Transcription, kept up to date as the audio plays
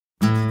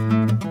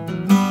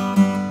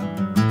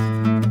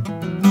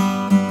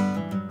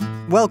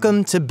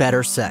Welcome to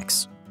Better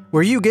Sex,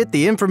 where you get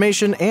the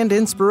information and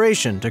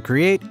inspiration to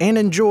create and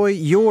enjoy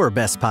your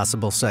best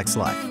possible sex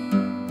life.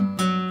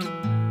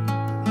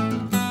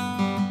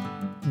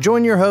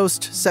 Join your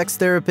host, sex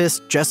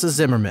therapist Jessa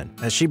Zimmerman,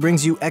 as she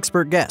brings you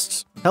expert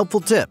guests, helpful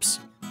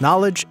tips,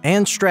 knowledge,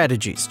 and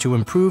strategies to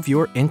improve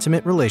your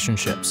intimate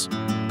relationships.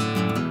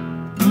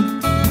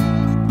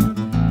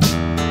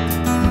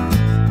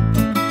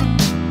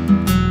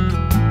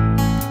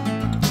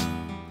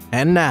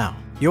 And now,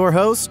 your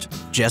host,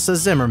 Jessa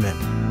Zimmerman.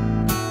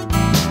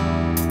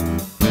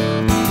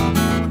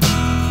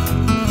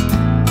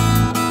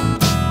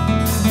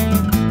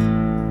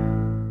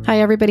 Hi,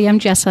 everybody. I'm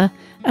Jessa,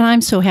 and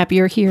I'm so happy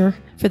you're here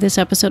for this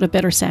episode of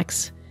Better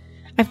Sex.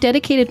 I've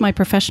dedicated my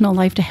professional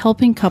life to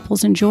helping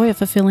couples enjoy a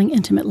fulfilling,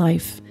 intimate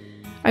life.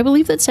 I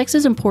believe that sex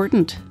is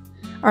important.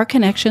 Our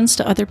connections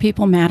to other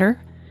people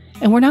matter,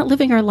 and we're not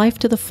living our life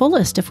to the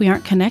fullest if we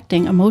aren't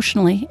connecting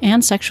emotionally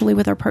and sexually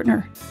with our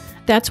partner.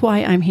 That's why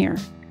I'm here,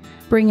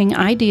 bringing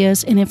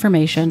ideas and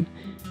information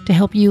to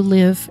help you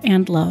live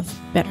and love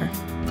better.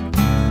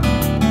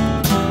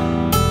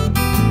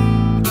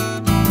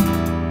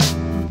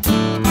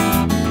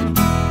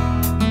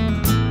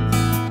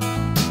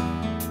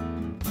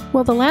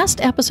 Well, the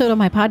last episode of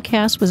my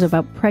podcast was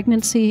about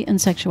pregnancy and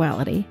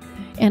sexuality,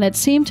 and it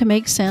seemed to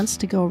make sense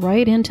to go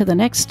right into the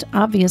next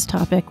obvious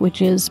topic,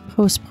 which is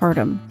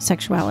postpartum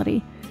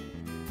sexuality.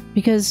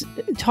 Because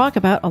talk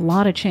about a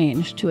lot of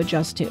change to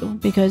adjust to,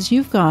 because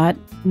you've got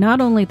not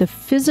only the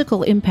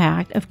physical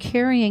impact of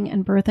carrying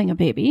and birthing a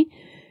baby,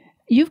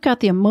 you've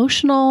got the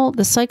emotional,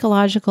 the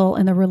psychological,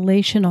 and the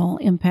relational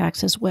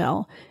impacts as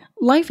well.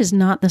 Life is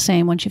not the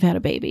same once you've had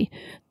a baby.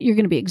 You're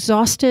going to be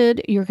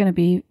exhausted. You're going to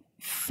be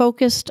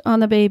focused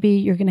on the baby.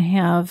 You're going to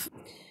have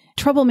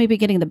trouble maybe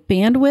getting the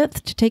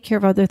bandwidth to take care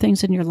of other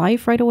things in your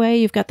life right away.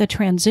 You've got the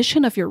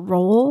transition of your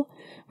role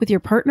with your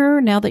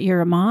partner now that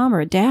you're a mom or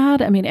a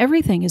dad. I mean,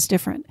 everything is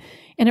different.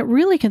 And it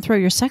really can throw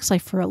your sex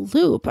life for a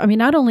loop. I mean,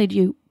 not only do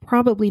you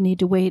probably need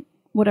to wait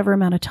whatever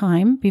amount of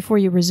time before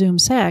you resume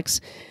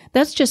sex,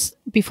 that's just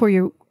before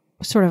you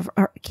sort of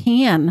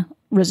can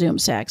resume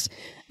sex.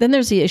 Then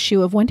there's the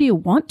issue of when do you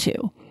want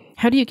to?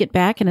 How do you get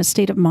back in a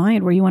state of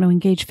mind where you want to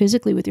engage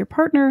physically with your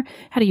partner?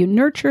 How do you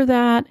nurture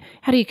that?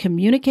 How do you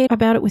communicate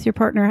about it with your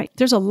partner?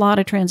 There's a lot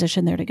of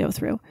transition there to go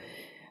through.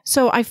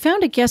 So I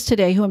found a guest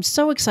today who I'm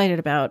so excited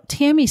about.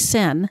 Tammy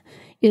Senn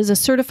is a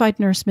certified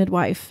nurse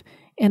midwife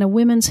and a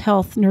women's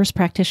health nurse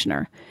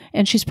practitioner,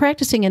 and she's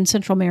practicing in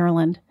Central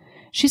Maryland.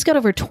 She's got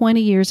over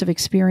 20 years of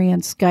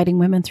experience guiding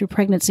women through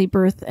pregnancy,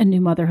 birth, and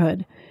new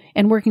motherhood,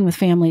 and working with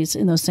families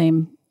in those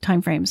same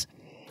timeframes.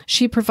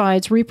 She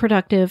provides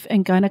reproductive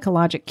and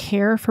gynecologic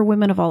care for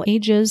women of all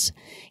ages,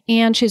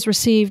 and she's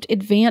received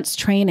advanced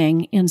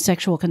training in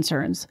sexual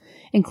concerns,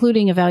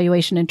 including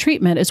evaluation and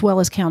treatment, as well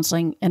as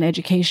counseling and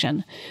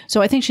education.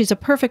 So I think she's a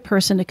perfect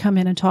person to come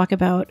in and talk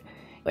about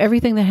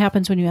everything that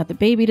happens when you add the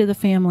baby to the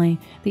family,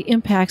 the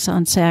impacts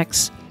on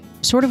sex,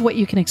 sort of what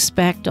you can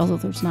expect, although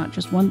there's not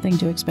just one thing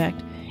to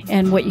expect,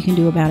 and what you can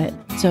do about it.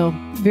 So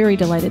very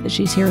delighted that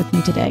she's here with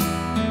me today.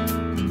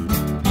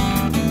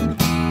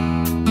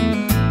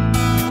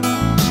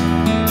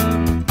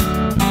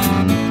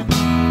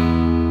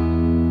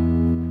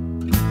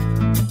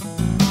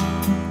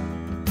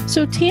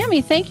 So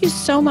Tammy, thank you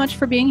so much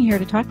for being here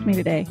to talk to me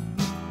today.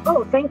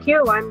 Oh, thank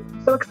you.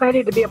 I'm so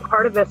excited to be a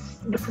part of this.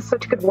 This is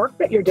such good work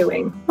that you're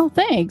doing. Oh,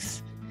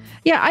 thanks.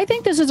 Yeah, I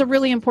think this is a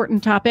really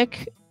important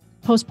topic,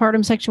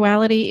 postpartum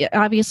sexuality.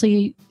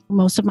 Obviously,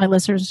 most of my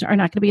listeners are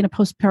not going to be in a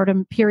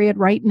postpartum period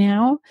right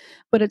now,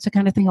 but it's the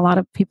kind of thing a lot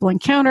of people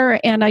encounter,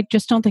 and I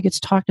just don't think it's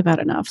talked about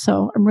enough.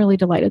 So I'm really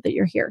delighted that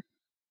you're here.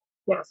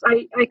 Yes,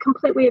 I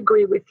completely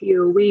agree with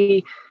you.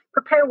 We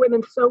prepare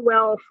women so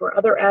well for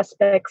other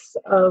aspects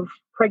of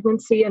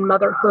pregnancy and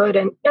motherhood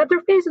and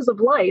other phases of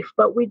life,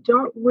 but we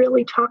don't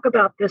really talk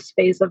about this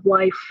phase of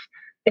life,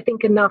 I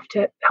think, enough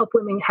to help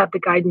women have the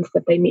guidance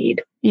that they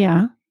need.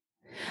 Yeah.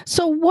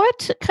 So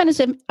what kind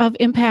of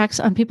impacts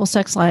on people's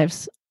sex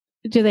lives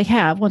do they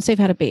have once they've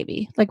had a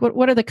baby? Like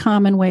what are the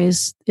common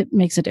ways it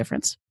makes a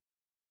difference?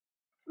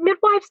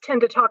 Midwives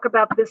tend to talk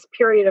about this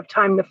period of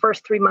time, the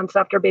first 3 months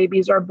after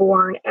babies are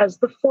born, as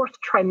the fourth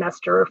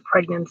trimester of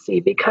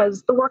pregnancy,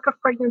 because the work of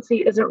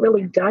pregnancy isn't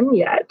really done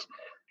yet.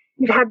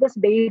 You've had this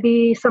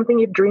baby, something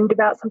you've dreamed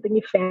about, something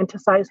you've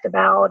fantasized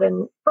about.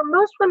 And for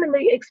most women,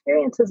 the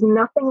experience is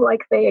nothing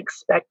like they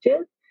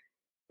expected.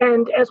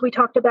 And as we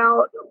talked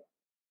about,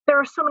 there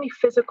are so many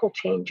physical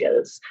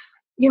changes.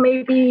 You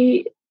may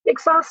be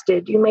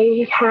exhausted. You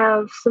may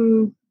have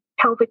some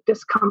pelvic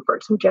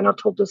discomfort, some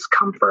genital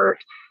discomfort,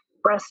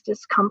 breast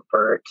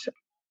discomfort.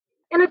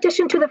 In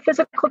addition to the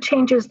physical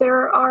changes,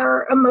 there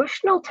are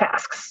emotional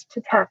tasks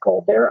to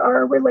tackle. There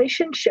are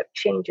relationship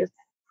changes.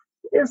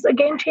 It's a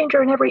game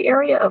changer in every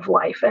area of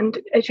life. And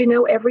as you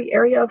know, every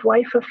area of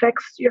life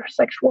affects your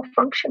sexual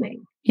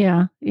functioning.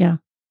 Yeah, yeah.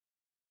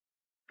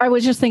 I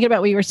was just thinking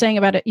about what you were saying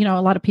about it. You know,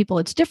 a lot of people,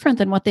 it's different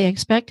than what they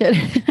expected.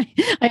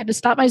 I had to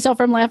stop myself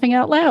from laughing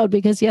out loud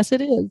because yes,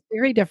 it is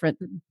very different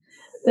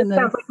It And then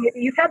sounds like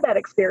you've had that I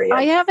experience.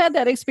 have had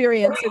that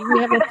experience, and we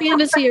have a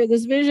fantasy or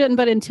this vision,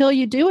 but until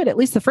you do it, at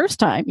least the first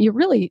time, you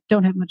really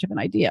don't have much of an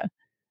idea.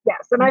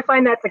 Yes, and I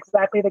find that's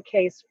exactly the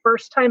case.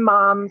 First time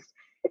moms,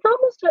 it's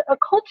almost a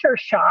culture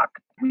shock.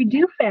 We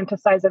do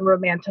fantasize and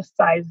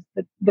romanticize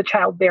the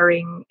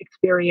childbearing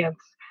experience.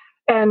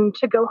 And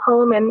to go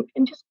home and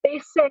just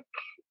basic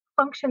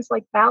functions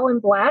like bowel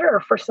and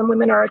bladder for some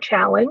women are a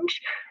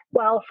challenge,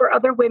 while for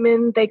other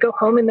women, they go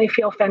home and they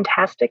feel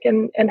fantastic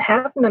and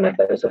have none of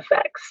those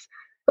effects.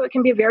 So it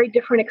can be a very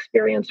different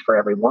experience for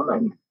every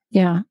woman.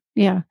 Yeah,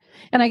 yeah.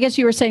 And I guess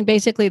you were saying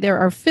basically there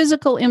are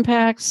physical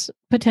impacts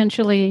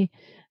potentially.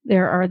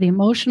 There are the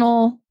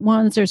emotional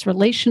ones, there's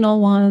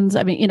relational ones.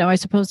 I mean, I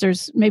suppose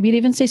there's maybe you'd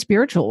even say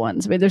spiritual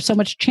ones. I mean, there's so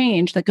much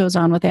change that goes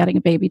on with adding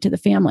a baby to the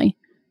family.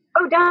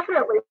 Oh,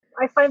 definitely.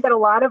 I find that a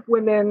lot of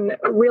women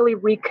really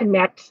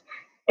reconnect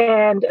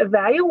and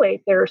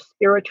evaluate their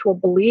spiritual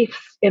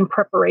beliefs in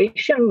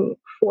preparation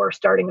for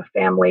starting a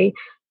family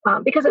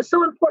because it's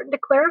so important to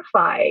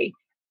clarify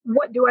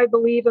what do I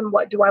believe and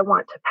what do I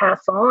want to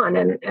pass on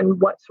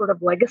and what sort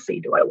of legacy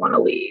do I want to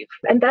leave.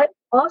 And that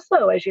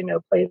also, as you know,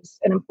 plays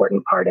an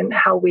important part in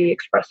how we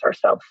express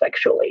ourselves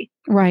sexually.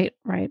 Right,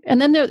 right.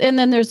 And then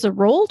there's the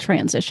role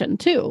transition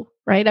too,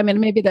 right? I mean,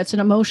 maybe that's an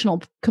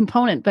emotional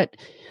component, but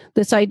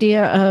this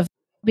idea of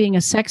being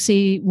a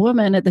sexy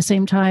woman at the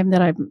same time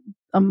that I'm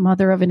a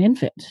mother of an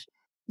infant,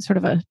 sort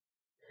of a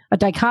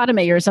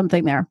dichotomy or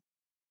something there.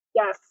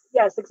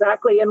 Yes,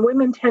 exactly. And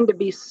women tend to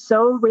be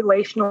so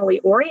relationally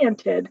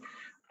oriented.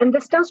 And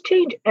this does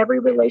change every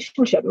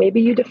relationship. Maybe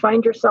you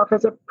defined yourself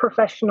as a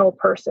professional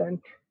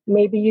person.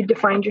 Maybe you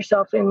defined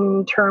yourself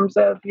in terms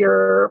of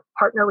your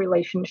partner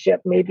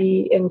relationship,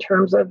 maybe in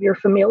terms of your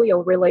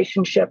familial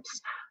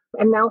relationships.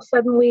 And now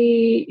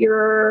suddenly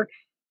your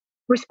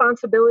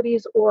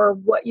responsibilities or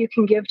what you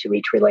can give to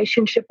each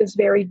relationship is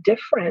very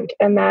different.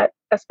 And that,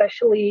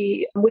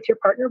 especially with your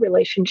partner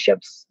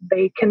relationships,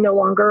 they can no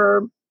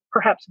longer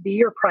perhaps be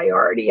your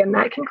priority. And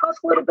that can cause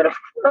a little bit of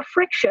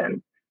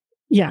friction.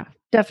 Yeah,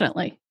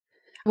 definitely.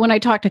 When I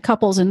talk to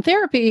couples in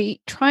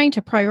therapy, trying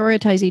to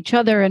prioritize each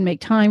other and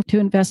make time to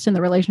invest in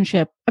the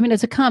relationship, I mean,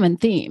 it's a common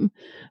theme.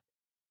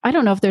 I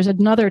don't know if there's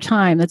another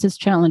time that's as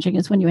challenging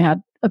as when you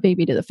add a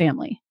baby to the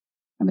family.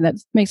 I mean, that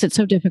makes it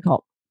so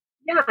difficult.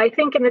 Yeah, I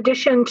think in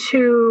addition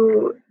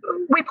to,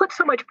 we put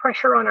so much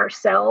pressure on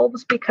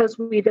ourselves because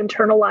we've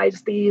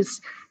internalized these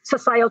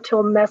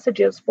societal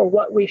messages for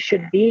what we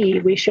should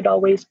be. We should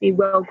always be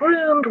well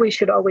groomed. We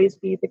should always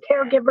be the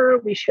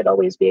caregiver. We should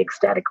always be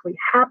ecstatically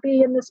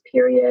happy in this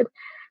period.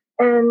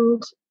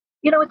 And,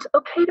 it's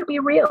okay to be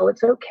real.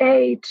 It's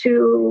okay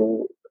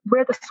to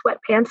wear the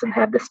sweatpants and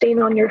have the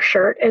stain on your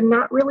shirt and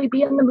not really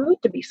be in the mood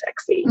to be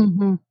sexy.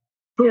 Mm-hmm.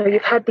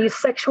 You've had these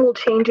sexual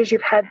changes,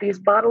 you've had these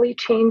bodily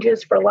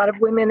changes. For a lot of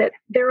women,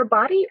 there are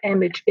body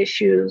image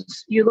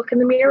issues. You look in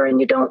the mirror and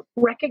you don't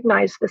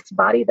recognize this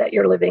body that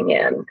you're living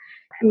in.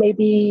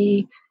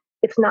 Maybe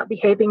it's not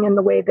behaving in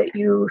the way that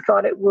you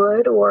thought it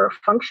would or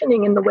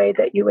functioning in the way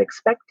that you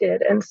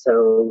expected. And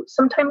so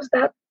sometimes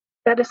that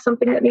is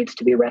something that needs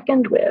to be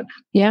reckoned with.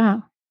 Yeah.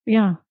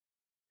 Yeah.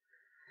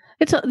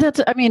 It's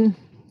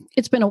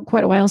been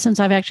quite a while since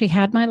I've actually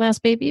had my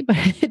last baby, but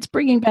it's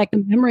bringing back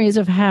the memories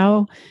of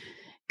how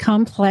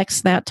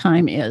complex that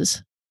time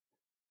is.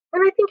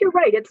 And I think you're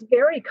right. It's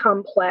very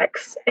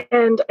complex.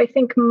 And I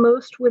think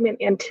most women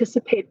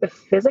anticipate the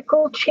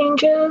physical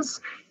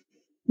changes.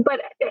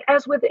 But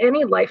as with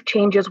any life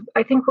changes,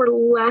 I think we're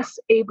less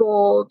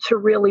able to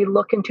really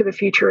look into the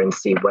future and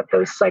see what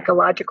those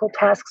psychological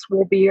tasks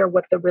will be or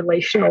what the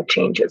relational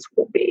changes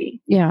will be.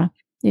 Yeah.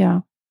 Yeah.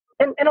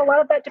 And a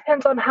lot of that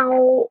depends on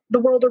how the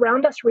world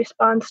around us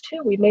responds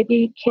too. We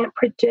maybe can't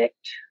predict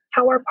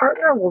how our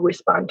partner will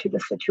respond to the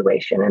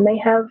situation, and they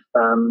have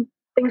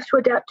things to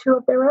adapt to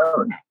of their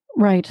own.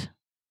 Right.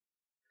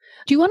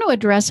 Do you want to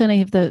address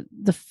any of the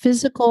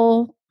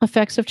physical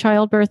effects of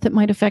childbirth that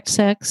might affect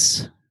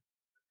sex?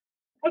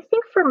 I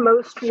think for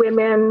most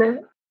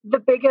women, the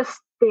biggest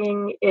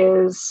thing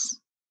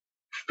is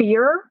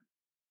fear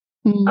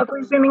of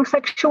resuming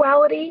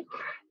sexuality,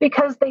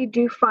 because they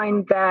do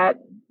find that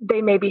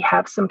they maybe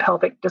have some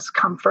pelvic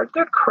discomfort.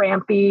 They're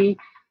crampy.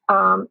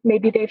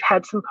 Maybe they've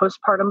had some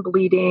postpartum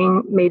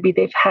bleeding. Maybe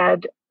they've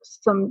had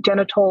some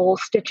genital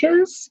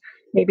stitches.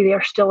 Maybe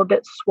they're still a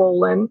bit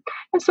swollen.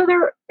 And so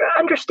they're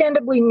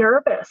understandably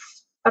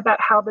nervous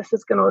about how this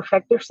is going to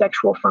affect their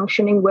sexual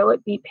functioning. Will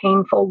it be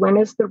painful? When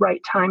is the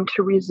right time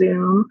to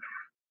resume?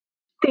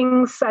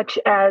 Things such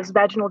as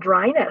vaginal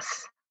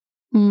dryness,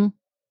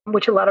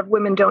 which a lot of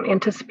women don't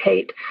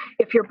anticipate.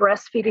 If you're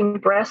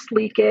breastfeeding, breast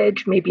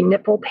leakage, maybe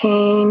nipple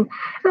pain,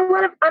 and a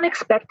lot of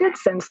unexpected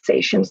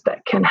sensations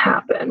that can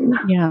happen.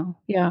 Yeah,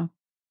 yeah.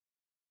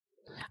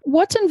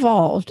 What's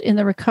involved in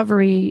the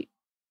recovery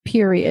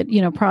period,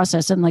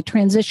 process and like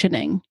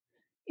transitioning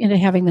into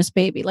having this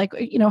baby? Like,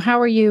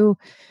 how are you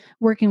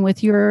working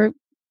with your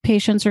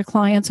patients or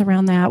clients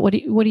around that?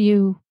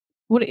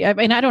 I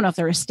mean, I don't know if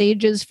there are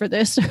stages for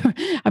this.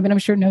 I mean, I'm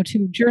sure no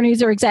two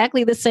journeys are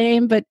exactly the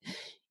same, but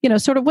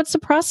sort of what's the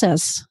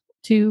process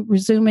to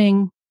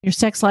resuming your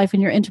sex life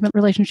and your intimate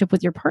relationship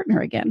with your partner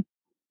again?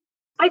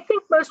 I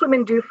think most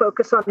women do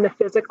focus on the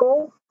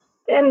physical.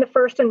 And the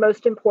first and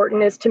most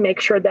important is to make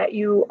sure that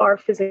you are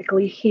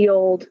physically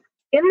healed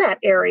in that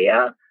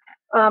area.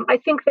 I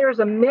think there's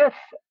a myth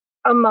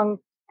among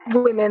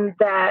women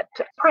that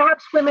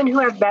perhaps women who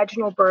have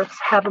vaginal births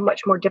have a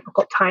much more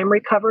difficult time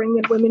recovering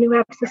than women who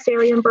have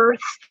cesarean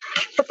births,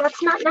 but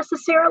that's not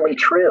necessarily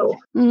true.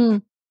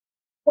 Mm.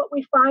 What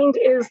we find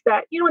is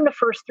that, in the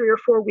first 3 or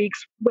 4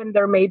 weeks when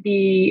there may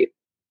be,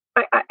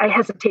 I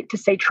hesitate to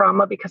say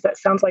trauma because that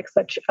sounds like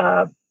such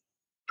a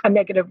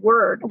negative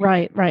word.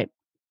 Right.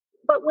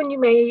 But when you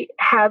may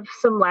have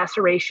some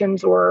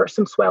lacerations or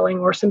some swelling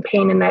or some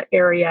pain in that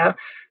area,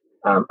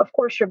 of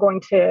course, you're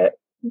going to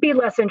be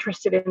less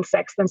interested in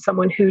sex than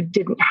someone who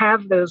didn't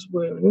have those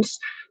wounds.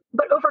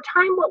 But over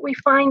time, what we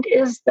find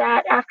is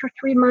that after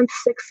 3 months,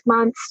 6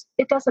 months,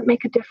 it doesn't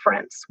make a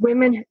difference.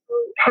 Women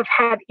who have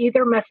had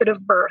either method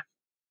of birth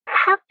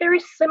have very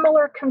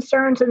similar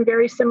concerns and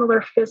very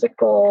similar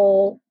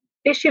physical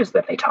issues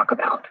that they talk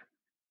about.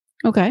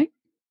 Okay.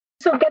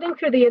 So getting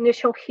through the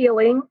initial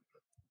healing,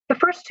 the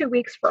first 2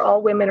 weeks for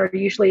all women are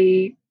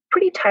usually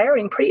pretty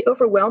tiring, pretty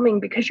overwhelming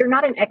because you're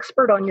not an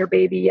expert on your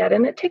baby yet.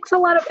 And it takes a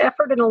lot of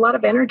effort and a lot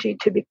of energy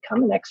to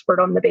become an expert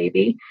on the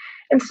baby.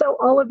 And so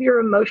all of your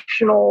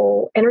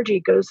emotional energy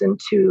goes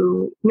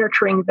into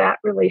nurturing that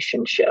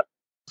relationship.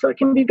 So it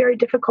can be very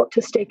difficult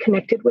to stay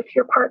connected with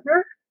your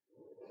partner.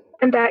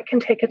 And that can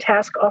take a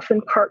task.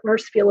 Often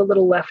partners feel a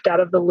little left out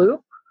of the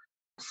loop.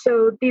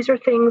 So these are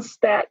things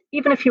that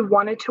even if you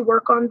wanted to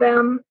work on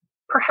them,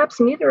 perhaps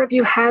neither of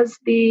you has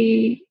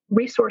the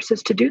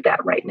resources to do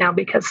that right now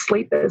because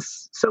sleep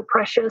is so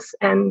precious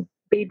and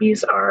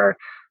babies are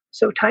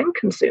so time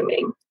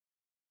consuming.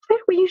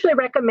 We usually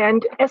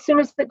recommend, as soon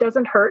as it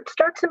doesn't hurt,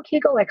 start some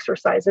Kegel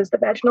exercises, the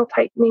vaginal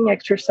tightening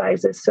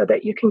exercises, so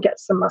that you can get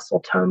some muscle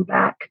tone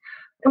back.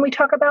 And we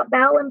talk about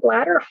bowel and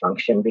bladder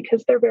function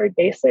because they're very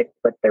basic,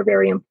 but they're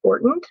very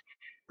important.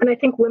 And I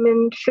think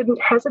women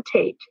shouldn't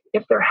hesitate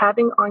if they're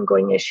having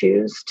ongoing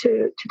issues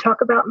to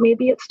talk about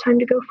maybe it's time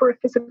to go for a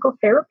physical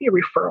therapy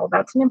referral.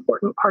 That's an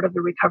important part of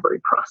the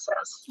recovery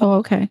process. Oh,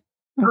 okay.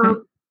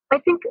 I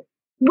think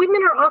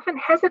women are often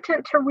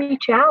hesitant to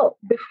reach out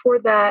before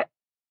that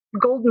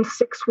golden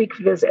 6-week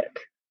visit.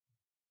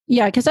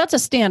 Yeah, because that's a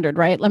standard,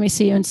 right? Let me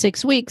see you in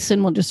 6 weeks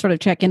and we'll just sort of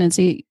check in and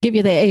give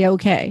you the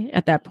A-OK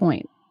at that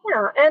point.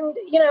 Yeah. And,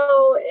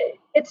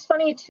 it's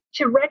funny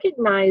to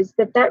recognize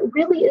that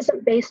really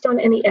isn't based on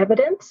any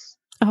evidence.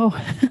 Oh,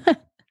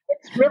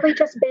 it's really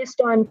just based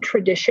on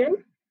tradition.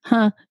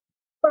 Huh.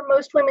 For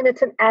most women,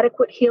 it's an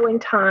adequate healing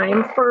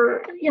time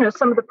for,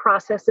 some of the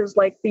processes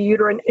like the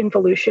uterine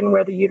involution,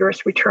 where the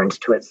uterus returns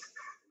to its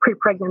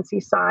pre-pregnancy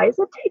size.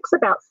 It takes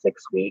about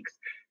 6 weeks.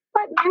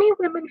 But many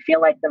women feel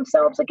like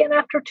themselves again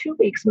after 2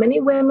 weeks. Many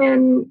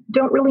women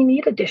don't really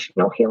need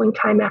additional healing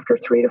time after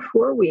 3 to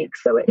 4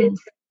 weeks. So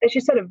it's, as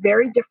you said, a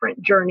very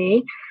different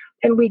journey.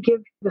 And we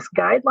give this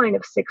guideline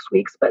of 6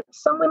 weeks, but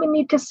some women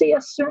need to see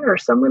us sooner.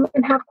 Some women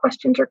have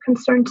questions or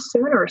concerns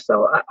sooner.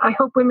 So I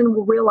hope women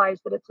will realize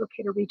that it's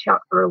okay to reach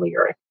out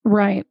earlier.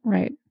 Right.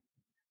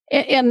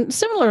 And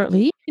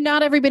similarly,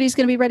 not everybody's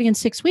going to be ready in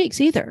 6 weeks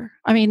either.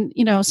 I mean,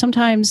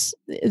 sometimes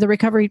the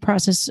recovery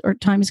process or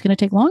time is going to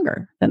take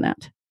longer than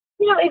that.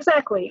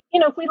 Exactly.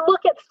 If we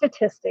look at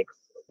statistics,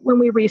 when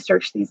we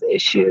research these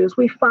issues,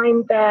 we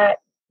find that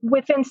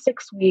within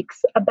 6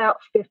 weeks, about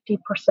 50%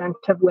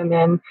 of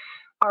women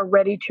are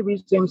ready to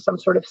resume some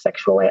sort of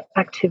sexual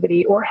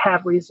activity or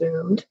have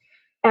resumed.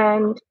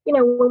 And,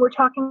 when we're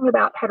talking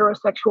about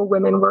heterosexual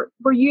women,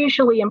 we're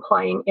usually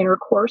implying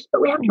intercourse, but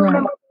we have to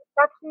remember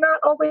that's not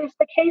always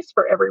the case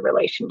for every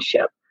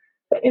relationship.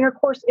 That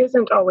intercourse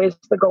isn't always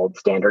the gold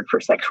standard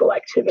for sexual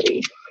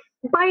activity.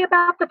 By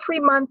about the 3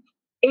 month,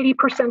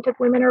 80% of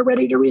women are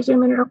ready to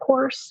resume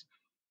intercourse.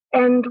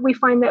 And we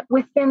find that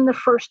within the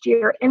first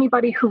year,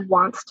 anybody who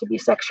wants to be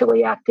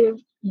sexually active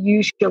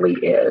usually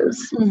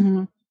is.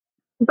 Mm-hmm.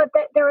 But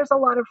there is a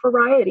lot of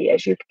variety,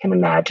 as you can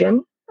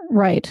imagine.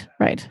 Right.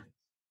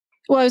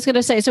 Well, I was going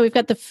to say, so we've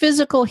got the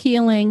physical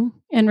healing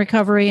and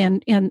recovery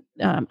and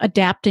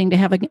adapting to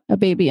having a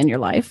baby in your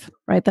life,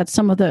 right? That's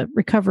some of the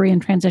recovery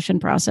and transition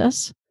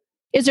process.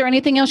 Is there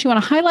anything else you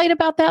want to highlight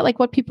about that, like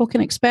what people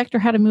can expect or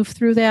how to move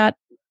through that,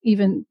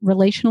 even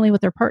relationally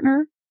with their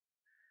partner?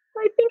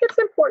 I think it's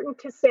important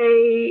to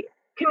say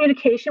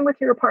communication with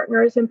your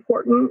partner is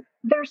important.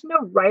 There's no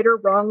right or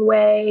wrong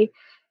way.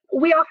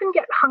 We often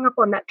get hung up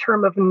on that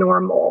term of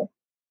normal.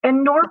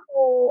 And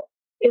normal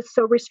is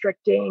so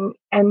restricting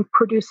and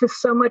produces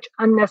so much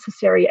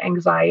unnecessary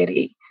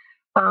anxiety.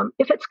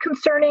 If it's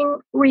concerning,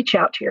 reach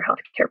out to your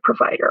healthcare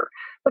provider.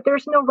 But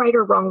there's no right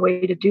or wrong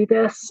way to do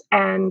this.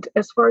 And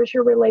as far as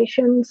your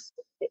relations,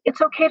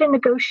 it's okay to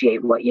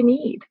negotiate what you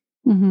need.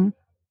 Mm-hmm.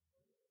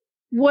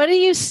 What do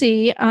you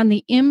see on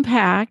the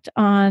impact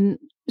on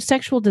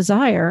sexual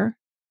desire,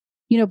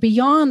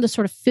 beyond the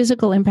sort of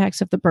physical impacts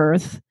of the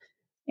birth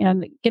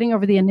and getting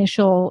over the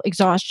initial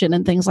exhaustion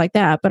and things like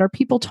that? But are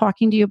people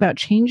talking to you about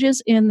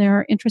changes in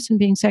their interest in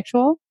being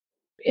sexual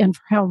and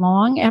for how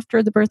long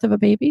after the birth of a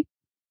baby?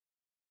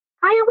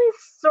 I always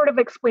sort of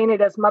explain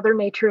it as Mother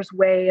Nature's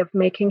way of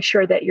making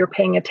sure that you're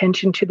paying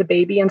attention to the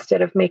baby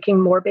instead of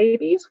making more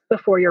babies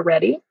before you're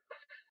ready.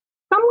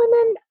 Some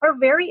women are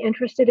very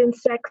interested in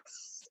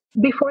sex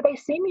before they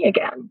see me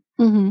again.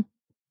 Mm-hmm.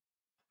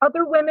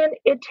 Other women,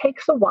 it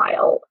takes a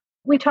while.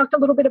 We talked a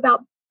little bit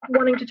about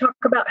wanting to talk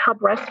about how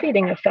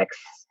breastfeeding affects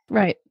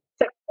Right.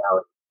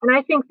 sexuality. And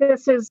I think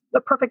this is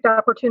a perfect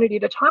opportunity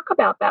to talk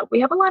about that. We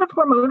have a lot of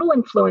hormonal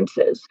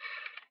influences.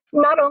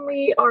 Not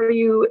only are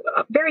you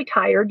very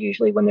tired,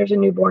 usually when there's a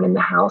newborn in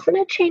the house, and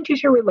it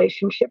changes your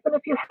relationship. And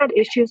if you had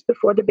issues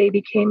before the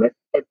baby came,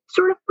 it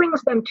sort of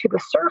brings them to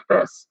the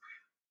surface.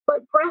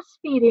 But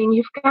breastfeeding,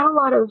 you've got a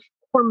lot of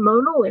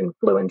hormonal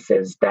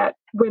influences that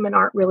women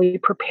aren't really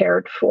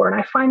prepared for. And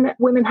I find that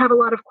women have a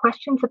lot of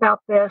questions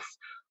about this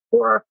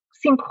or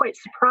seem quite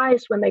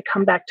surprised when they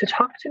come back to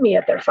talk to me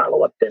at their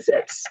follow-up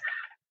visits.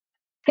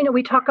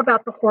 We talk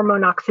about the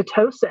hormone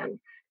oxytocin,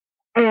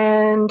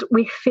 and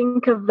we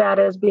think of that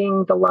as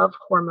being the love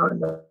hormone,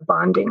 the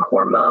bonding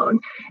hormone.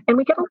 And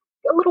we get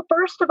a little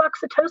burst of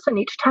oxytocin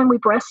each time we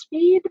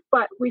breastfeed,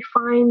 but we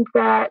find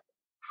that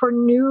for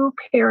new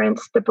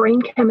parents, the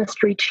brain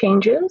chemistry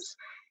changes.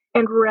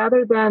 And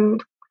rather than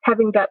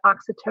having that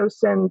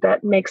oxytocin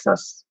that makes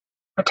us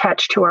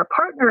attached to our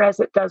partner, as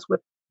it does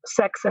with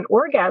sex and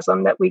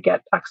orgasm, that we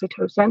get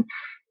oxytocin,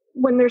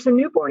 when there's a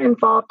newborn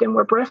involved and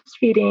we're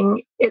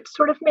breastfeeding, it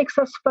sort of makes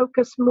us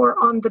focus more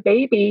on the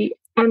baby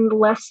and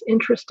less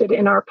interested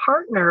in our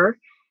partner.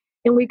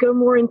 And we go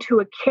more into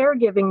a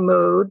caregiving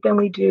mode than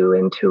we do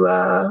into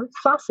a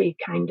saucy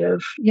kind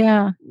of.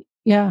 Yeah.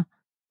 Yeah.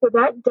 So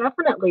that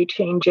definitely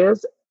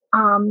changes.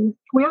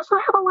 We also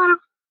have a lot of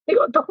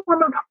the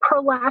hormone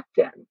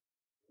prolactin.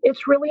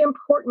 It's really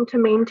important to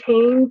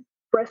maintain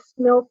breast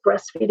milk,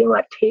 breastfeeding,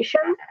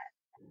 lactation.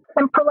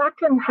 And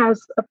prolactin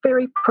has a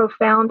very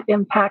profound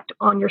impact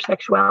on your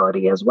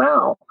sexuality as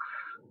well.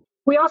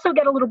 We also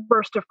get a little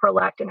burst of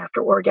prolactin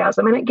after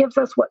orgasm, and it gives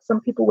us what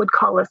some people would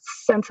call a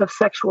sense of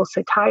sexual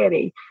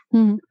satiety.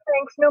 Mm-hmm.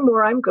 Thanks, no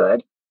more, I'm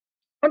good.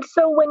 And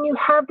so when you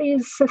have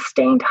these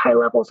sustained high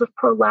levels of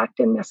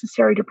prolactin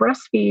necessary to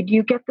breastfeed,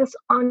 you get this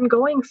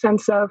ongoing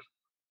sense of,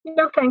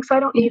 no thanks, I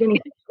don't need any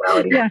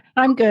sexuality. Yeah,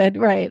 I'm good.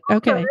 Right.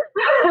 Okay.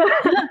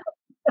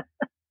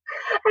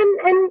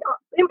 And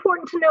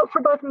important to note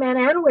for both men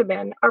and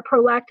women, our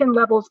prolactin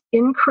levels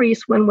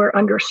increase when we're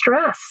under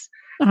stress.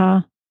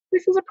 Uh-huh.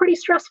 This is a pretty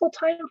stressful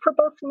time for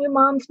both new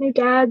moms, new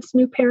dads,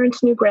 new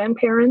parents, new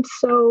grandparents.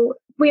 So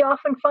we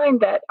often find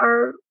that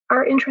our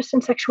interest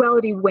in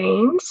sexuality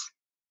wanes.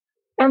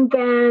 And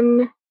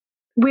then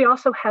we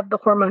also have the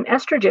hormone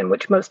estrogen,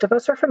 which most of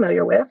us are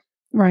familiar with.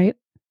 Right.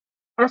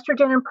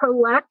 Estrogen and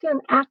prolactin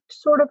act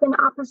sort of in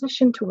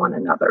opposition to one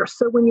another.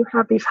 So when you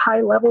have these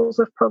high levels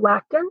of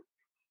prolactin,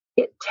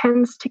 it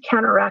tends to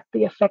counteract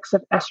the effects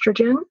of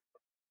estrogen,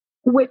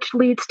 which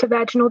leads to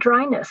vaginal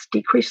dryness,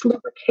 decreased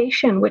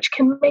lubrication, which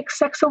can make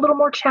sex a little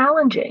more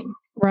challenging.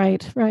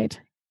 Right, right.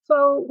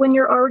 So when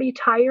you're already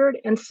tired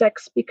and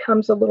sex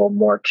becomes a little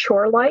more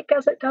chore-like,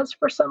 as it does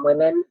for some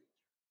women,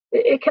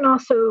 it can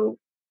also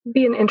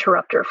be an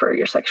interrupter for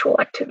your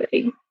sexual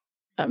activity.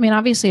 I mean,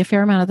 obviously, a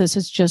fair amount of this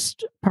is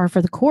just par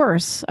for the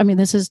course. I mean,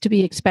 this is to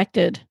be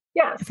expected.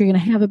 Yes. If you're going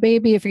to have a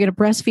baby, if you're going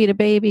to breastfeed a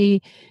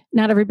baby,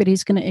 not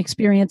everybody's going to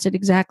experience it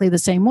exactly the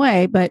same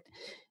way. But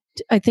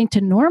I think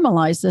to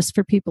normalize this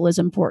for people is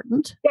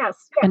important. Yes.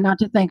 And not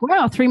to think,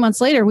 wow, 3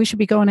 months later, we should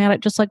be going at it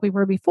just like we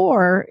were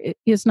before. It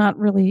is not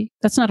really,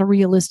 that's not a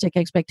realistic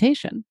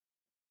expectation.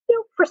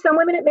 For some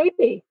women, it may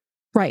be.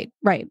 Right,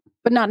 right.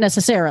 But not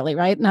necessarily,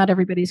 right? Not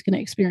everybody's going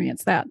to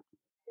experience that.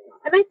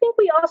 And I think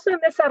we also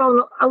miss out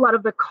on a lot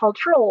of the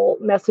cultural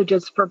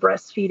messages for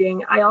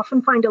breastfeeding. I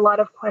often find a lot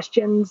of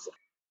questions.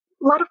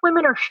 A lot of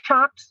women are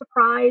shocked,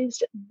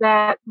 surprised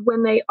that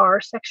when they are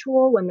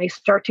sexual, when they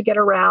start to get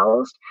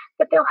aroused,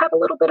 that they'll have a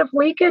little bit of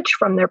leakage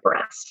from their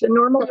breasts, a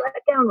normal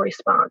letdown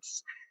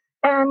response.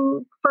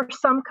 And for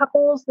some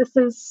couples, this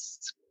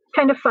is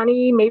kind of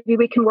funny. Maybe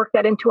we can work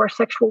that into our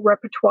sexual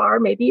repertoire.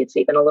 Maybe it's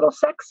even a little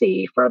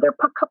sexy. For other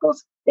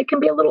couples, it can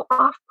be a little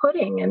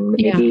off-putting and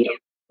maybe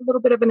a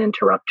little bit of an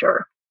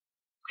interrupter.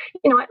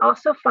 I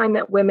also find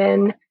that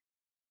women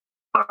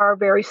are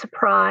very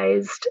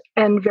surprised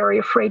and very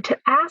afraid to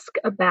ask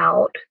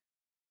about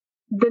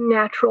the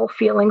natural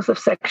feelings of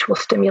sexual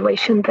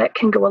stimulation that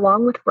can go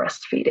along with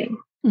breastfeeding.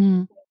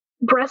 Mm.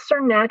 Breasts are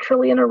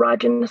naturally an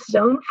erogenous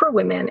zone for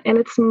women, and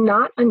it's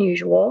not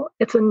unusual.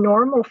 It's a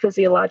normal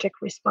physiologic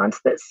response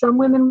that some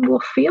women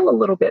will feel a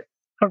little bit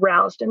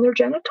aroused in their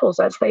genitals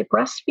as they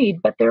breastfeed,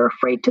 but they're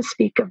afraid to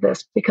speak of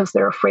this because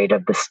they're afraid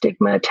of the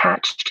stigma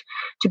attached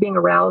to being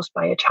aroused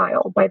by a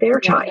child, by their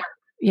child.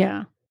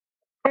 Yeah.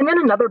 And then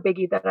another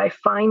biggie that I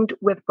find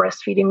with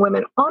breastfeeding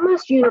women,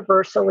 almost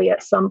universally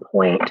at some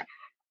point,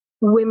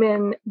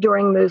 women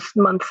during those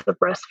months of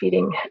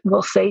breastfeeding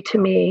will say to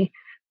me,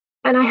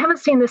 and I haven't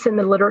seen this in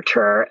the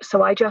literature,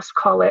 so I just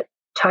call it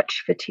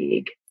touch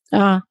fatigue.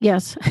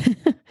 Yes.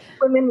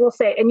 Women will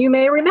say, and you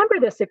may remember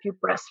this if you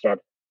breastfed,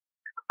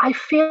 I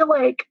feel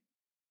like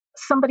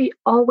somebody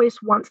always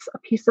wants a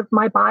piece of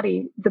my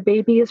body. The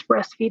baby is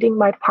breastfeeding.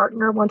 My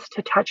partner wants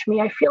to touch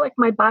me. I feel like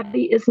my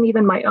body isn't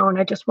even my own.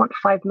 I just want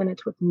 5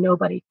 minutes with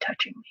nobody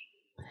touching me.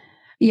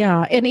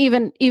 Yeah. And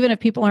even if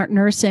people aren't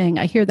nursing,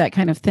 I hear that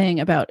kind of thing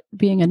about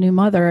being a new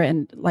mother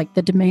and like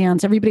the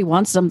demands. Everybody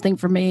wants something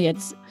from me.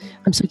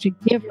 I'm such a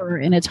giver,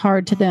 and it's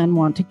hard to then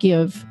want to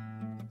give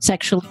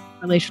sexually,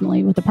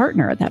 relationally with a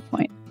partner at that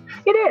point.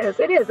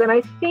 It is. And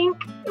I think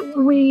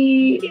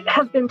we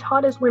have been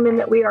taught as women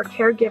that we are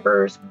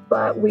caregivers,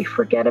 but we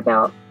forget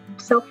about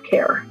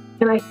self-care.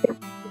 And I think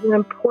it's an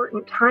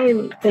important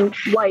time in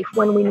life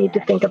when we need to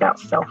think about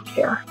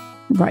self-care.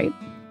 Right.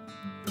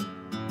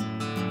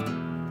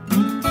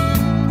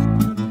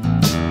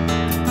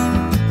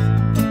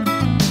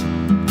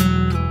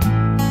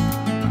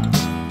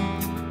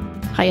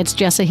 Hi, it's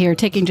Jessa here,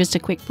 taking just a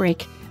quick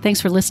break.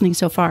 Thanks for listening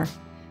so far.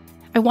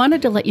 I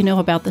wanted to let you know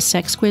about the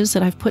sex quiz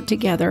that I've put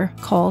together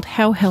called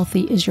How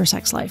Healthy is Your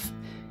Sex Life?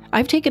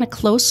 I've taken a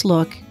close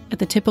look at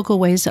the typical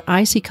ways that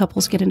I see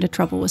couples get into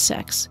trouble with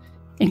sex,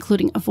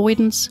 including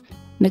avoidance,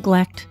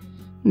 neglect,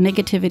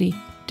 negativity,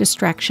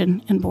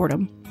 distraction, and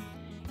boredom.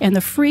 And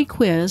the free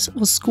quiz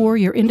will score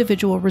your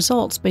individual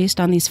results based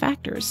on these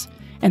factors.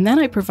 And then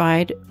I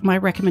provide my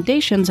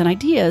recommendations and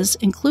ideas,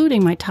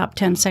 including my top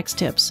 10 sex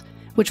tips,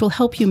 which will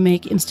help you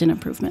make instant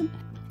improvement.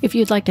 If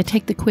you'd like to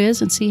take the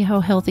quiz and see how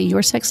healthy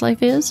your sex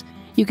life is,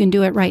 you can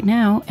do it right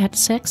now at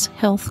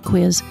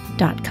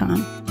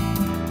sexhealthquiz.com.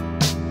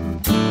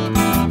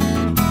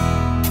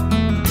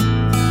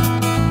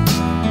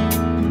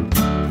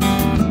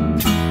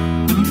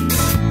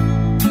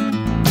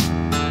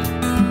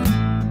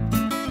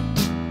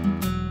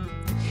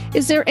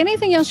 Is there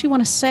anything else you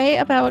want to say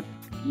about,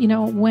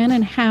 when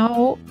and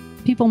how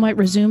people might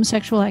resume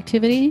sexual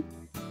activity?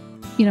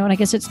 And I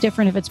guess it's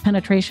different if it's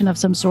penetration of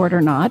some sort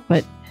or not,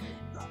 but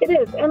it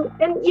is. And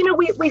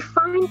we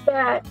find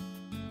that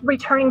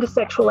returning to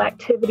sexual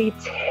activity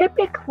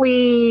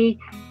typically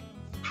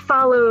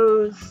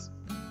follows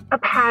a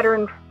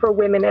pattern for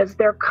women as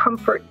their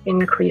comfort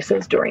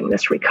increases during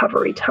this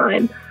recovery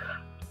time.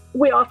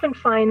 We often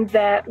find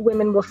that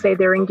women will say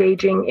they're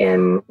engaging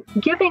in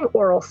giving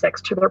oral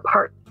sex to their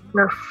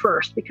partner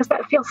first because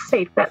that feels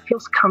safe, that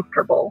feels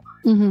comfortable.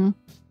 Mm-hmm.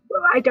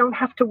 I don't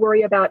have to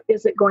worry about,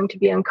 is it going to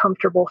be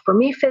uncomfortable for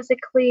me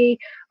physically?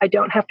 I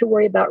don't have to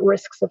worry about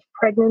risks of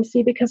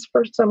pregnancy because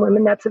for some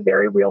women, that's a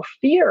very real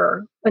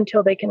fear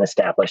until they can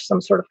establish some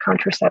sort of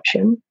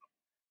contraception.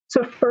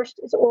 So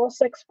first is oral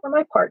sex for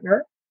my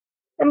partner.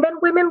 And then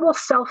women will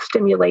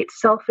self-stimulate,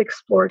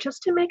 self-explore,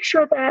 just to make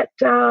sure that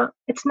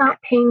it's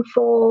not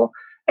painful.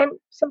 And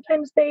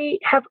sometimes they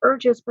have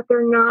urges, but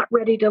they're not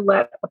ready to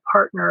let a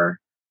partner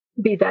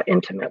be that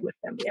intimate with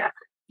them yet.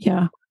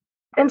 Yeah.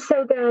 And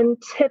so then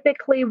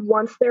typically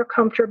once they're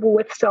comfortable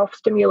with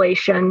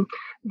self-stimulation,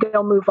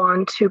 they'll move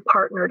on to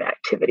partnered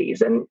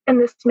activities. And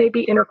this may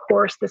be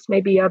intercourse, this may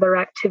be other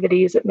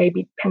activities, it may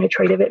be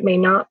penetrative, it may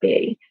not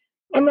be.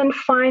 And then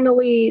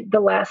finally,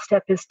 the last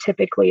step is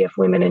typically if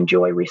women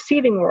enjoy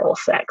receiving oral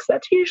sex.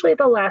 That's usually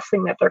the last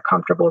thing that they're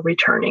comfortable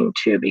returning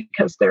to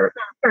because they're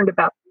concerned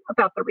about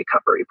the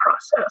recovery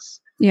process.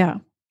 Yeah,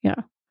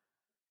 yeah.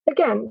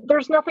 Again,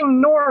 there's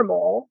nothing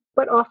normal,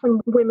 but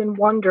often women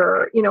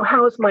wonder,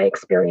 how is my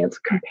experience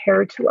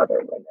compared to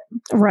other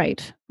women?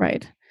 Right.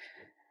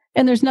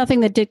 And there's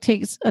nothing that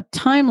dictates a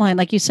timeline.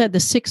 Like you said, the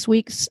 6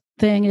 weeks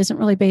thing isn't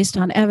really based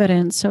on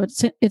evidence. So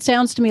it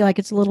sounds to me like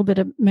it's a little bit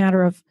a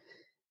matter of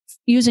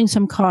using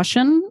some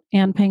caution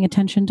and paying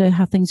attention to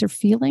how things are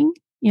feeling,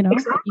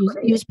 Exactly.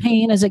 use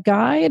pain as a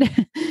guide.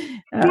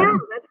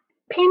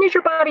 Pain is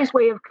your body's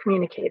way of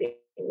communicating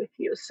with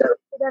you. So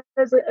that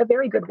is a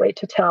very good way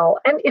to tell.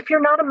 And if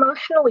you're not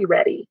emotionally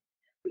ready,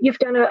 you've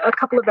done a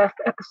couple of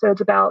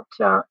episodes about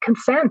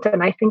consent.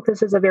 And I think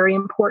this is a very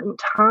important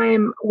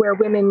time where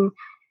women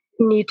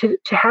need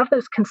to have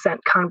those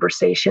consent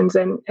conversations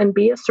and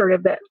be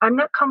assertive that I'm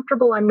not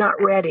comfortable, I'm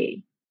not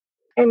ready.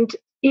 And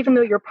even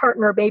though your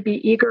partner may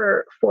be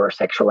eager for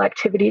sexual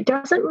activity, it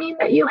doesn't mean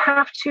that you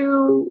have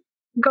to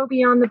go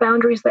beyond the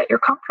boundaries that you're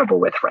comfortable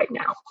with right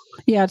now.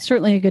 Yeah, it's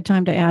certainly a good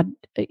time to add,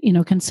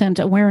 consent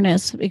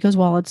awareness because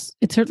while it's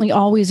certainly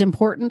always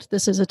important,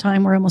 this is a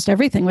time where almost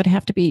everything would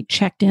have to be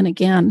checked in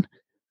again.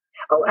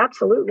 Oh,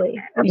 absolutely.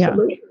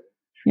 Absolutely.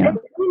 Yeah. And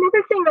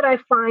another thing that I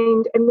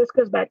find, and this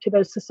goes back to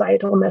those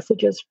societal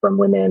messages from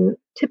women,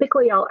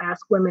 typically I'll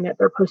ask women at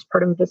their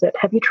postpartum visit,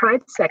 have you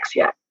tried sex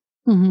yet?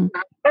 Mm-hmm.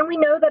 And we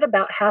know that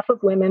about half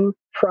of women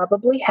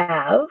probably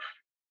have.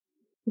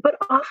 But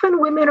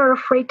often women are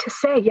afraid to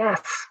say,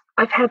 yes,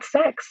 I've had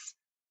sex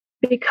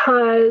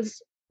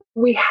because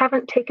we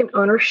haven't taken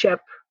ownership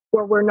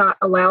or we're not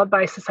allowed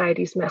by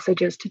society's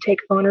messages to take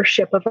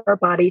ownership of our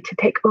body, to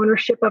take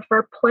ownership of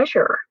our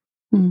pleasure.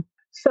 Mm.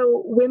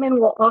 So women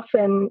will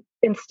often,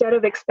 instead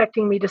of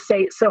expecting me to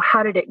say, so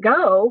how did it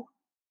go?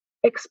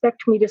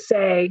 Expect me to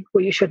say,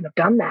 well, you shouldn't have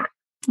done that.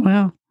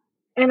 Wow.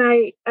 And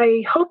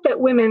I hope that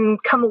women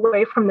come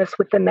away from this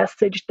with the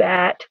message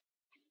that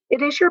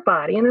it is your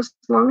body. And as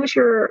long as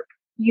you're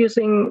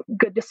using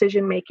good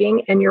decision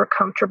making and you're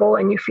comfortable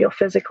and you feel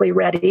physically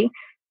ready,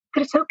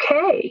 that it's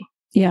okay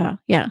Yeah.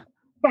 Yeah.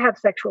 to have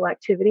sexual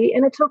activity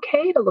and it's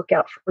okay to look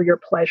out for your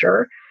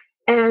pleasure,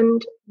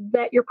 and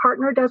that your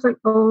partner doesn't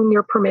own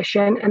your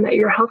permission and that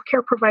your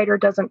healthcare provider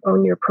doesn't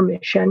own your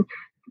permission.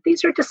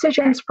 These are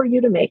decisions for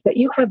you to make, that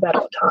you have that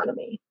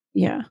autonomy.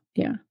 Yeah.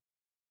 Yeah.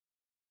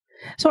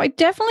 So I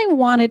definitely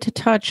wanted to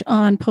touch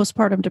on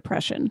postpartum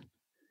depression.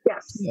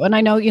 Yes. And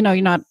I know, you're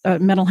not a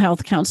mental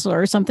health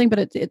counselor or something,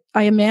 but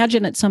I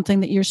imagine it's something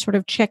that you're sort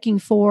of checking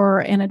for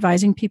and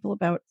advising people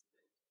about,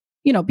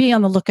 be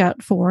on the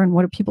lookout for, and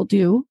what do people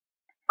do?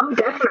 Oh,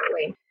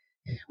 definitely.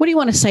 What do you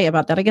want to say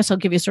about that? I guess I'll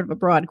give you sort of a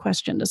broad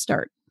question to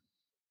start.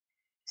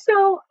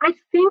 So I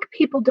think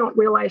people don't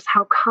realize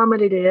how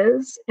common it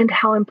is and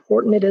how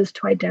important it is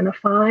to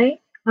identify.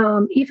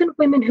 Even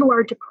women who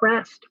are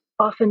depressed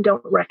often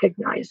don't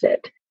recognize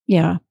it.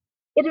 Yeah.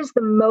 It is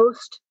the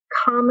most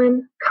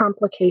common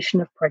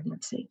complication of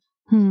pregnancy.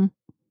 Hmm.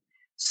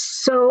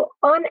 So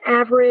on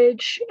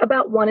average,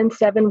 about 1 in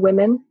 7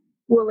 women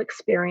will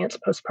experience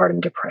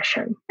postpartum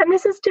depression. And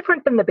this is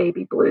different than the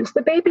baby blues.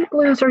 The baby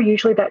blues are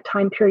usually that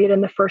time period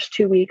in the first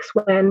 2 weeks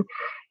when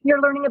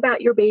you're learning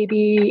about your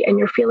baby and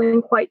you're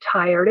feeling quite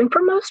tired. And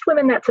for most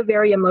women, that's a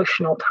very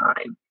emotional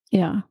time.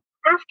 Yeah.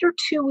 After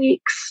 2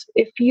 weeks,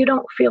 if you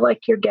don't feel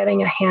like you're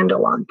getting a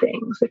handle on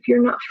things, if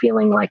you're not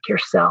feeling like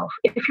yourself,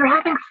 if you're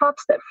having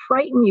thoughts that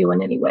frighten you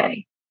in any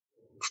way,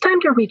 it's time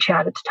to reach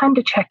out. It's time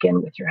to check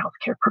in with your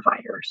healthcare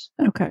providers.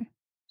 Okay.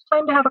 It's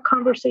time to have a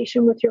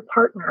conversation with your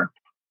partner.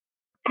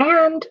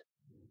 And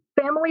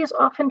families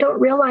often don't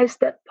realize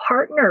that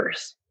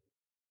partners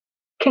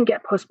can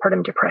get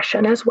postpartum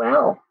depression as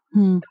well.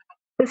 Hmm.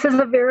 This is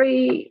a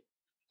very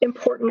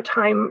important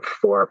time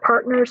for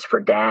partners, for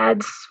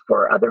dads,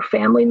 for other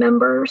family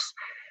members.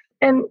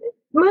 And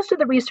most of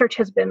the research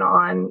has been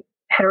on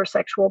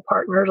heterosexual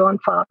partners, on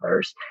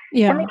fathers.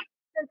 Yeah. And the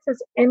incidence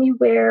is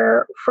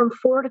anywhere from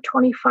 4 to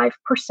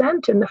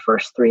 25% in the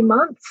first 3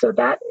 months. So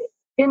that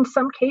in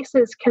some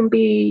cases can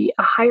be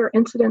a higher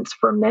incidence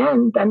for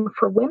men than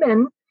for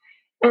women.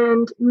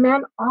 And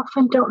men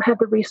often don't have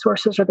the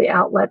resources or the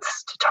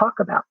outlets to talk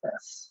about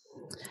this.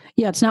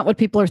 Yeah, it's not what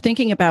people are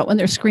thinking about when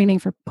they're screening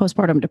for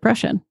postpartum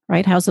depression,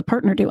 right? How's the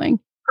partner doing?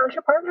 How's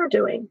your partner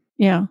doing?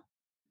 Yeah.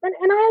 And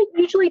I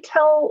usually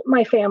tell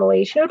my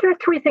families, there are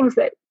 3 things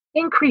that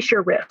increase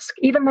your risk,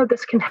 even though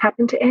this can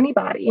happen to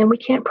anybody and we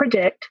can't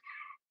predict.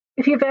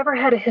 If you've ever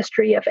had a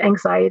history of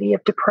anxiety,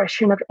 of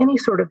depression, of any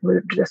sort of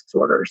mood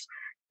disorders,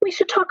 we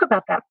should talk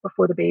about that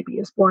before the baby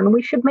is born.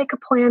 We should make a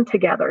plan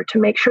together to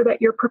make sure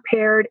that you're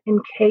prepared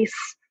in case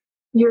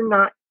you're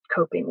not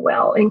coping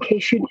well, in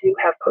case you do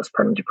have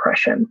postpartum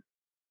depression.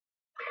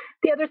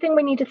 The other thing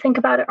we need to think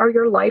about are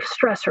your life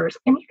stressors.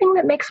 Anything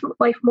that makes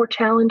life more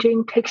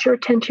challenging, takes your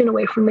attention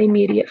away from the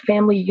immediate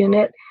family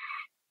unit,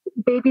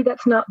 baby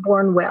that's not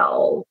born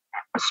well,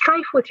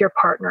 strife with your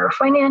partner,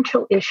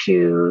 financial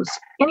issues,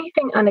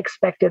 anything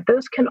unexpected,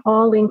 those can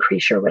all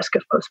increase your risk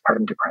of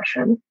postpartum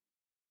depression.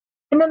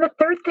 And then the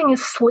third thing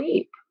is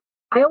sleep.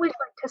 I always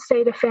like to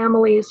say to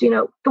families,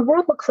 the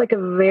world looks like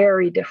a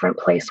very different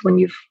place when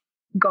you've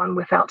gone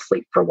without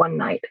sleep for one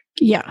night.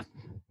 Yeah.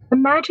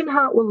 Imagine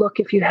how it will look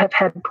if you have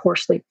had poor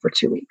sleep for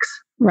 2 weeks.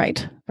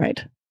 Right.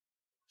 Right.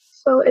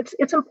 So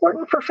it's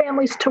important for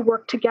families to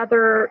work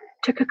together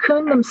to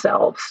cocoon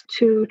themselves,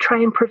 to try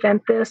and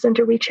prevent this and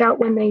to reach out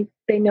when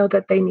they know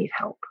that they need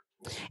help.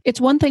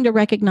 It's one thing to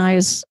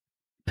recognize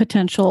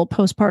potential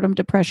postpartum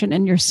depression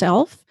in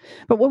yourself,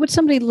 but what would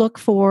somebody look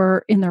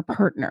for in their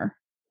partner?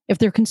 If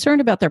they're concerned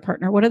about their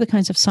partner, what are the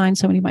kinds of signs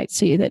somebody might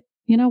see that,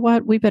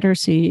 we better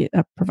see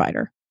a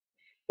provider?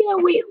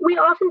 We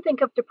often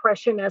think of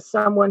depression as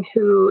someone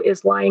who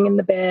is lying in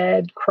the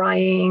bed,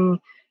 crying,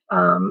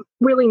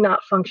 really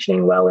not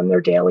functioning well in their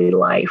daily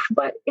life.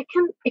 But it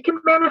can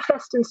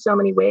manifest in so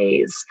many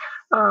ways.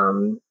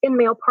 In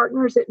male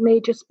partners, it may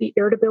just be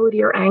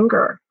irritability or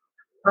anger.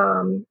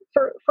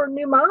 For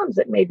new moms,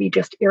 it may be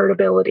just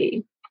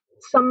irritability.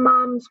 Some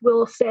moms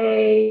will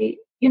say,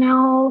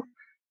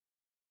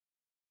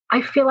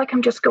 I feel like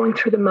I'm just going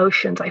through the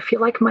motions. I feel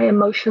like my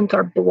emotions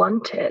are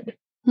blunted.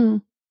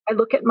 I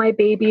look at my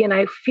baby and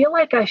I feel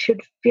like I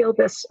should feel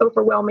this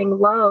overwhelming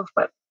love,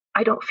 but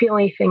I don't feel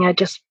anything. I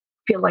just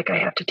feel like I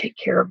have to take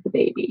care of the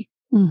baby.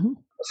 Mm-hmm.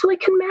 So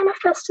it can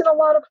manifest in a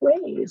lot of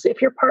ways.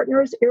 If your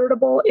partner is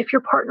irritable, if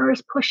your partner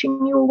is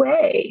pushing you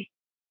away.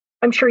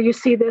 I'm sure you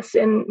see this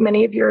in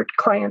many of your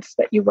clients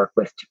that you work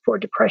with for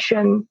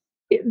depression.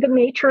 The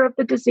nature of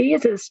the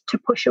disease is to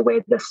push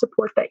away the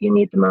support that you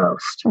need the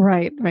most.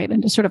 Right.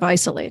 And to sort of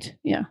isolate.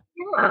 Yeah.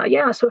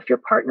 Yeah. So if your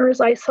partner is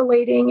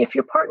isolating, if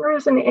your partner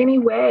is in any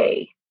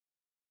way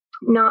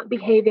not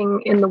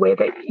behaving in the way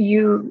that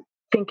you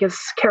think is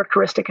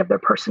characteristic of their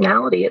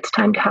personality, it's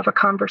time to have a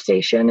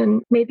conversation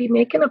and maybe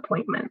make an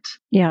appointment.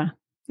 Yeah.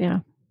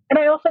 And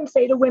I often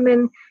say to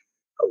women,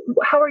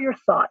 how are your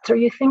thoughts? Are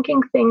you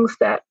thinking things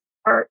that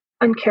are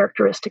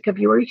uncharacteristic of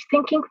you? Are you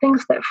thinking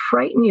things that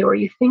frighten you? Are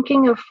you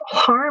thinking of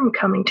harm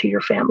coming to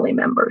your family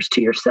members,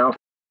 to yourself?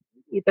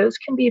 Those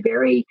can be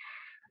very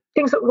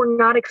things that we're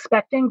not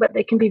expecting, but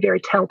they can be very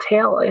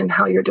telltale in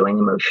how you're doing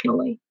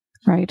emotionally.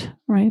 Right.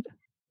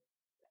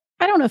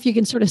 I don't know if you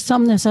can sort of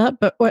sum this up,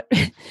 but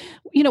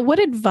what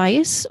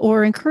advice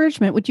or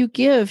encouragement would you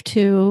give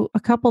to a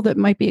couple that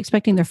might be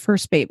expecting their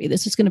first baby?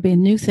 This is going to be a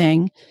new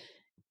thing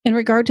in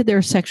regard to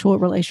their sexual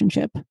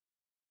relationship.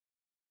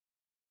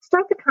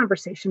 Start the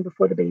conversation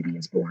before the baby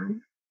is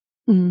born.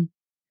 Mm.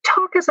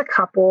 Talk as a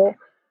couple.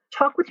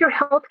 Talk with your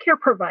healthcare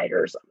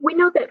providers. We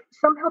know that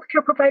some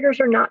healthcare providers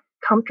are not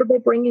comfortable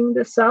bringing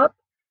this up,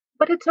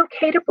 but it's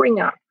okay to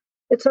bring up.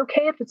 It's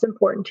okay if it's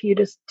important to you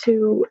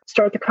to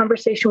start the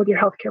conversation with your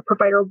healthcare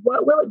provider.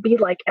 What will it be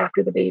like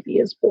after the baby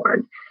is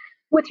born?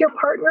 With your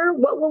partner,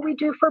 what will we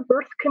do for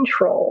birth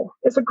control?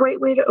 Is a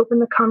great way to open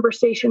the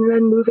conversation and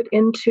then move it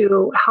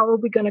into how are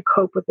we going to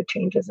cope with the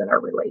changes in our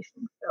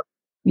relationship?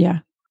 Yeah.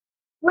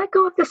 Let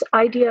go of this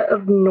idea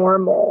of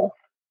normal.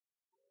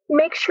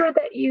 Make sure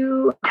that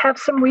you have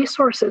some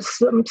resources,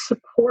 some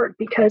support,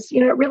 because,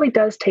 it really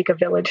does take a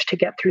village to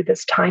get through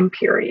this time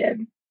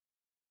period.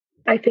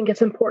 I think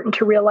it's important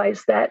to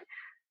realize that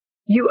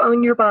you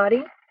own your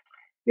body,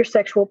 your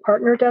sexual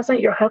partner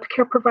doesn't, your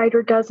healthcare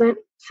provider doesn't.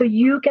 So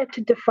you get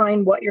to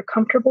define what you're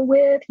comfortable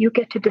with. You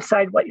get to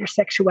decide what your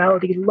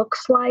sexuality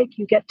looks like.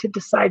 You get to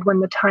decide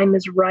when the time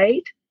is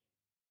right.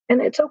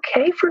 And it's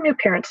okay for new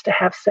parents to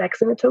have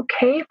sex, and it's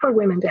okay for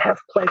women to have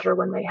pleasure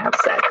when they have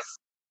sex.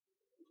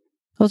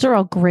 Those are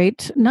all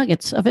great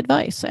nuggets of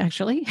advice,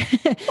 actually.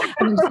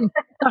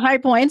 The high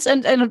points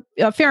and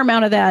a fair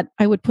amount of that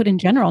I would put in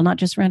general, not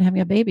just around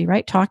having a baby,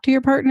 right? Talk to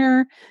your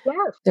partner. Yes.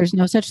 There's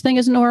no such thing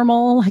as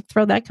normal. Like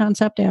throw that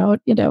concept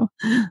out,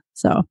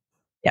 So,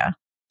 yeah.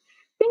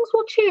 Things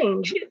will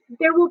change.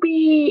 There will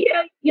be,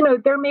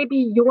 there may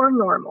be your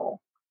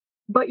normal,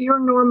 but your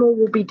normal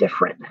will be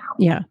different now.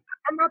 Yeah.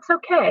 And that's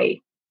okay.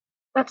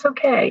 That's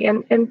okay.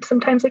 And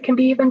sometimes it can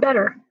be even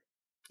better.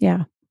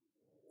 Yeah.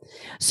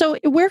 So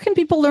where can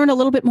people learn a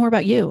little bit more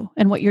about you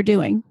and what you're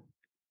doing?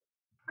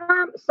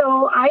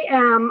 So I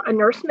am a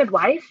nurse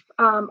midwife.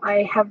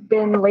 I have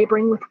been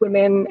laboring with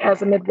women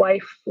as a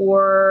midwife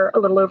for a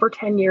little over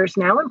 10 years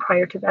now. And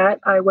prior to that,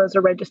 I was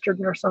a registered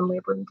nurse on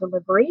labor and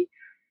delivery.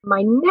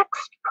 My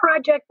next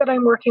project that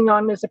I'm working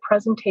on is a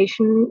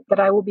presentation that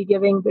I will be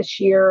giving this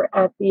year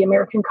at the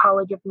American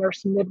College of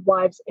Nurse and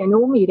Midwives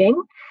annual meeting.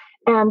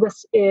 And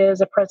this is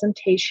a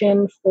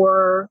presentation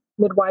for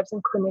midwives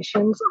and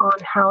clinicians on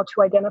how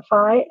to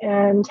identify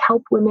and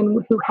help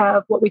women who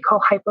have what we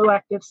call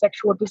hypoactive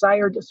sexual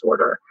desire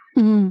disorder.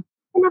 Mm.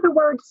 In other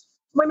words,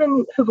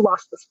 women who've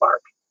lost the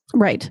spark.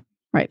 Right.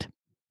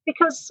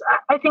 Because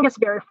I think it's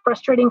very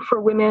frustrating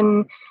for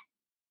women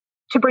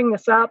to bring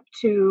this up,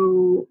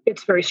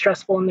 it's very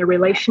stressful in their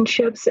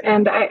relationships.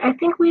 And I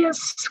think we as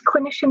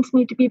clinicians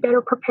need to be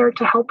better prepared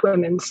to help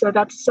women. So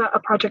that's a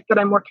project that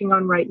I'm working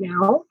on right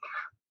now.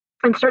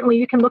 And certainly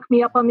you can look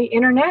me up on the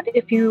internet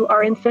if you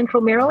are in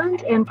Central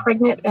Maryland and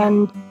pregnant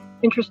and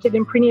interested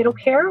in prenatal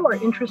care or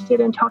interested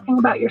in talking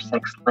about your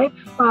sex life.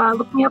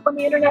 Look me up on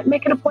the internet and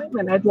make an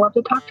appointment. I'd love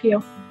to talk to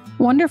you.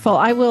 Wonderful.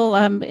 I will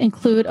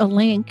include a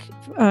link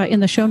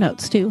in the show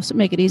notes too, so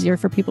make it easier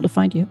for people to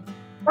find you.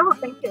 Oh,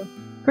 thank you.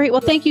 Great.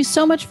 Well, thank you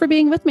so much for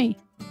being with me.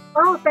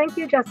 Oh, thank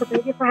you, Jessica.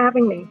 Thank you for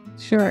having me.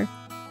 Sure.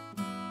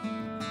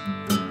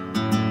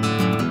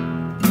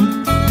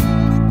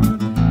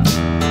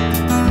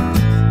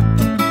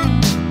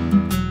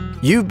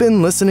 You've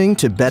been listening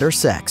to Better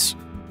Sex.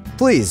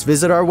 Please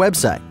visit our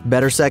website,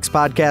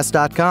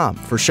 bettersexpodcast.com,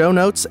 for show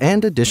notes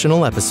and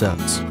additional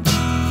episodes.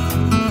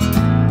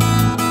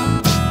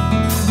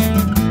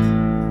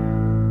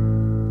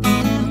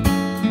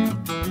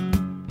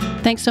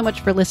 Thanks so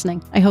much for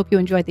listening. I hope you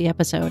enjoyed the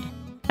episode.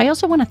 I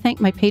also want to thank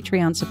my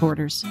Patreon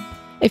supporters.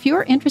 If you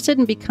are interested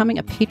in becoming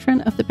a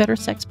patron of the Better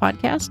Sex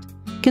Podcast,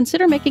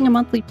 consider making a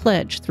monthly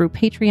pledge through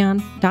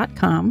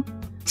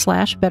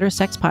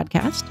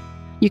patreon.com/bettersexpodcast.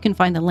 You can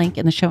find the link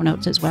in the show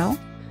notes as well.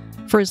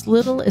 For as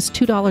little as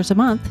 $2 a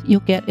month,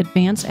 you'll get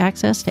advance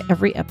access to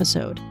every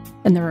episode,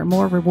 and there are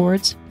more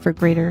rewards for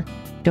greater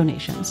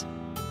donations.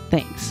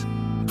 Thanks.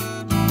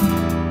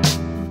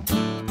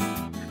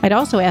 I'd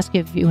also ask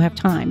if you have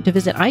time to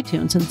visit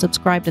iTunes and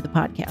subscribe to the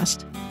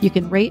podcast. You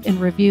can rate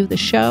and review the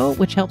show,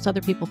 which helps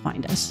other people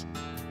find us.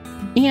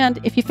 And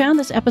if you found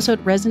this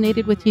episode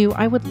resonated with you,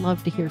 I would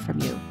love to hear from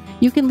you.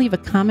 You can leave a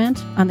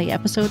comment on the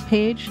episode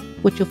page,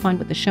 which you'll find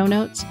with the show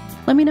notes.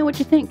 Let me know what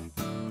you think.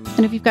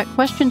 And if you've got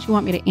questions you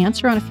want me to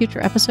answer on a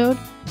future episode,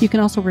 you can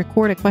also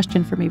record a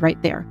question for me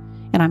right there,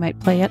 and I might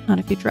play it on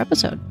a future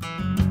episode.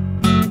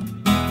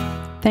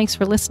 Thanks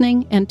for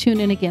listening, and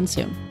tune in again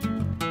soon.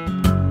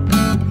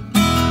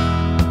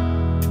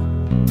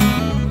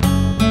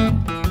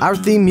 Our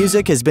theme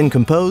music has been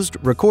composed,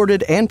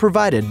 recorded, and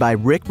provided by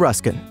Rick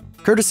Ruskin,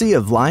 courtesy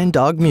of Lion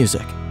Dog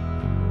Music.